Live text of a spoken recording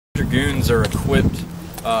Dragoons are equipped.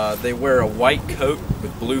 They wear a white coat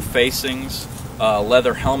with blue facings,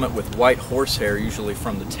 leather helmet with white horsehair, usually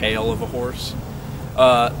from the tail of a horse.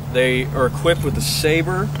 They are equipped with a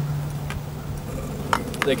saber.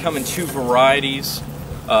 They come in two varieties,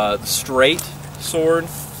 straight sword,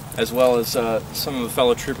 as well as some of the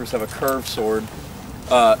fellow troopers have a curved sword.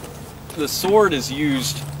 The sword is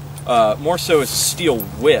used more so as a steel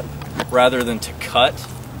whip rather than to cut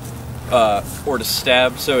or to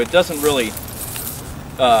stab, so it doesn't really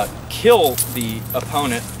kill the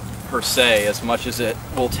opponent per se as much as it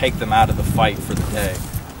will take them out of the fight for the day.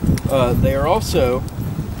 They are also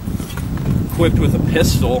equipped with a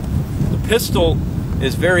pistol. The pistol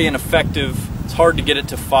is very ineffective. It's hard to get it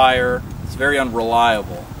to fire. It's very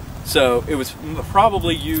unreliable. So it was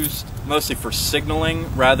probably used mostly for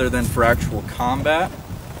signaling rather than for actual combat.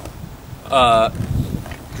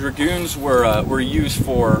 Dragoons were used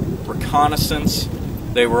for reconnaissance.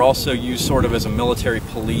 They were also used sort of as a military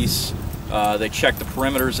police. They checked the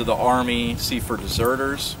perimeters of the army, see for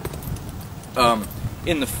deserters.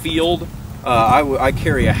 In the field, I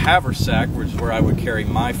carry a haversack, which is where I would carry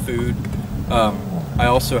my food. I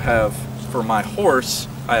also have, for my horse,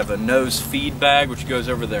 I have a nose feed bag, which goes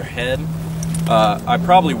over their head. I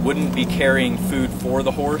probably wouldn't be carrying food for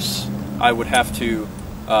the horse. I would have to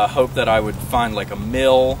hope that I would find like a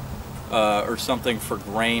mill or something for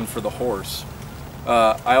grain for the horse.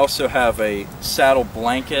 I also have a saddle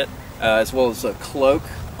blanket as well as a cloak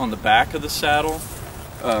on the back of the saddle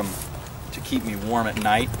to keep me warm at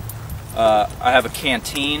night. I have a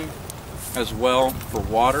canteen as well for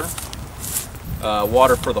water.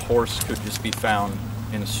 Water for the horse could just be found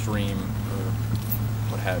in a stream or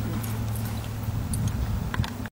what have you.